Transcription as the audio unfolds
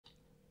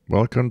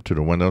Welcome to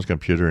the Windows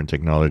Computer and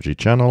Technology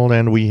channel,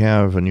 and we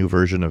have a new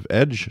version of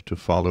Edge to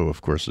follow,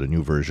 of course, the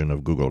new version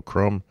of Google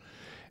Chrome.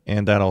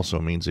 And that also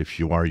means if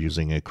you are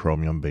using a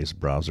Chromium-based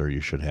browser,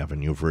 you should have a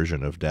new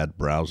version of that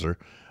browser,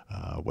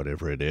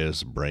 whatever it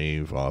is,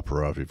 Brave,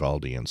 Opera,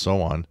 Vivaldi, and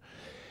so on.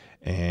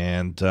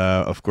 And,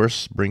 of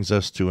course, brings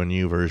us to a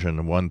new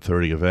version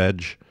 130 of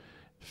Edge,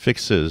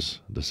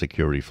 fixes the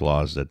security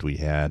flaws that we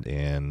had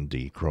in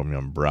the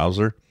Chromium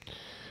browser.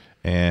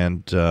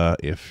 And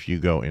if you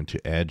go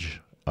into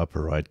Edge,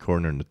 upper right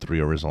corner in the three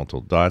horizontal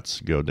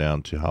dots, go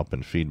down to Help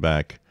and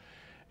Feedback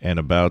and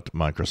About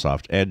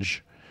Microsoft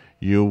Edge,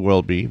 you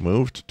will be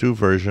moved to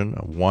version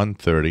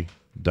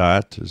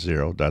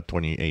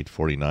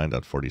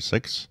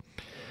 130.0.2849.46.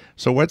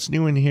 So what's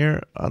new in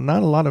here?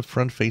 Not a lot of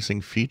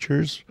front-facing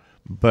features,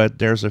 but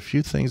there's a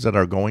few things that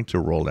are going to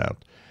roll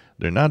out.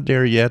 They're not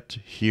there yet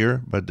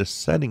here, but the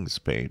settings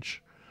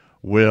page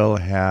will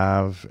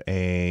have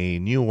a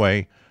new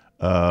way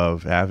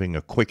of having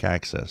a quick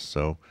access.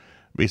 So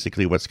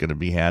basically what's going to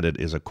be added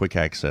is a quick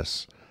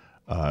access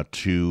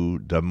to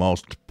the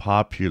most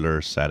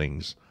popular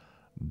settings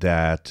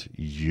that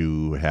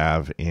you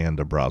have in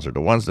the browser, the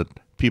ones that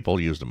people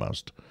use the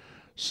most.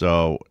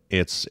 So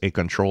it's a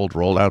controlled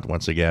rollout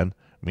once again,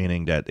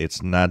 meaning that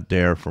it's not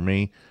there for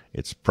me.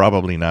 It's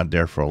probably not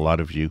there for a lot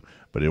of you,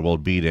 but it will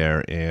be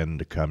there in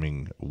the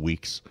coming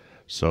weeks.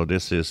 So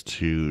this is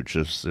to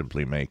just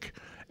simply make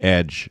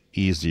Edge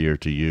easier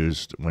to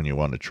use when you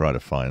want to try to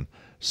find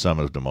some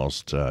of the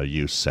most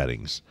used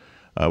settings,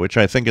 which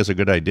I think is a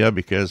good idea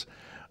because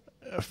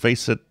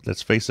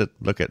let's face it,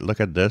 look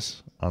at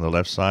this on the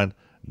left side,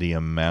 the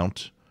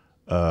amount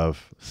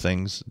of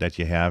things that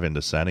you have in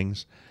the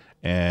settings,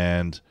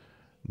 and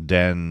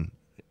then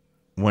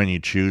when you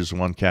choose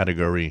one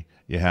category,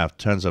 you have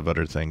tons of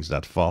other things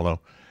that follow.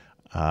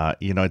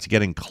 It's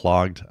getting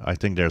clogged. I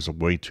think there's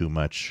way too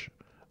much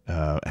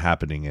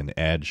happening in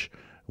Edge.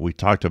 We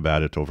talked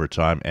about it over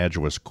time. Edge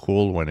was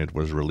cool when it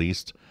was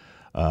released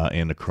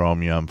in the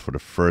Chromium for the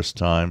first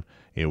time.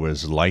 It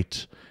was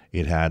light.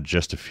 It had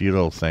just a few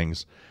little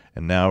things.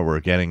 And now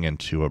we're getting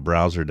into a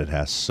browser that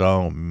has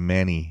so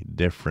many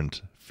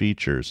different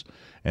features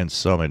and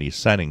so many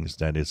settings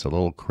that it's a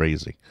little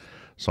crazy.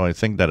 So I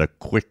think that a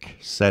quick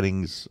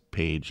settings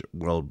page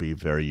will be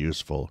very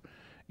useful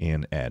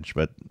in Edge.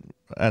 But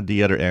at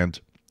the other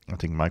end, I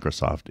think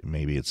Microsoft,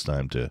 maybe it's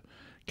time to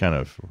kind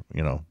of,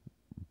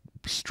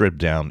 strip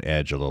down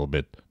Edge a little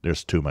bit.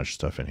 There's too much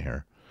stuff in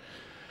here.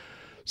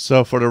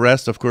 So for the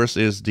rest, of course,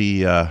 is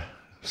the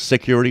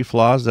security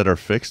flaws that are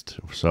fixed.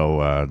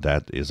 So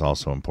that is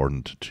also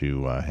important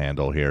to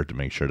handle here to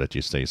make sure that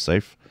you stay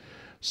safe.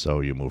 So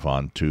you move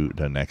on to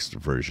the next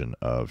version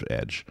of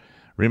Edge.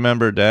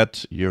 Remember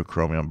that your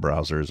Chromium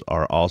browsers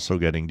are also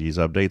getting these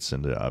updates,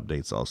 and the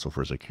updates also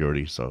for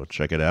security, so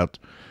check it out.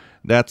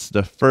 That's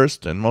the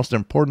first and most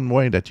important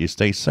way that you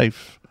stay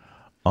safe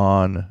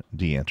on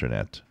the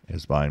internet,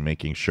 is by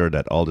making sure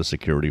that all the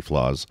security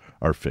flaws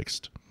are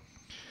fixed.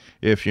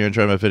 If you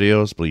enjoy my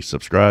videos, please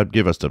subscribe,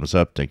 give us thumbs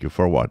up. Thank you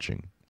for watching.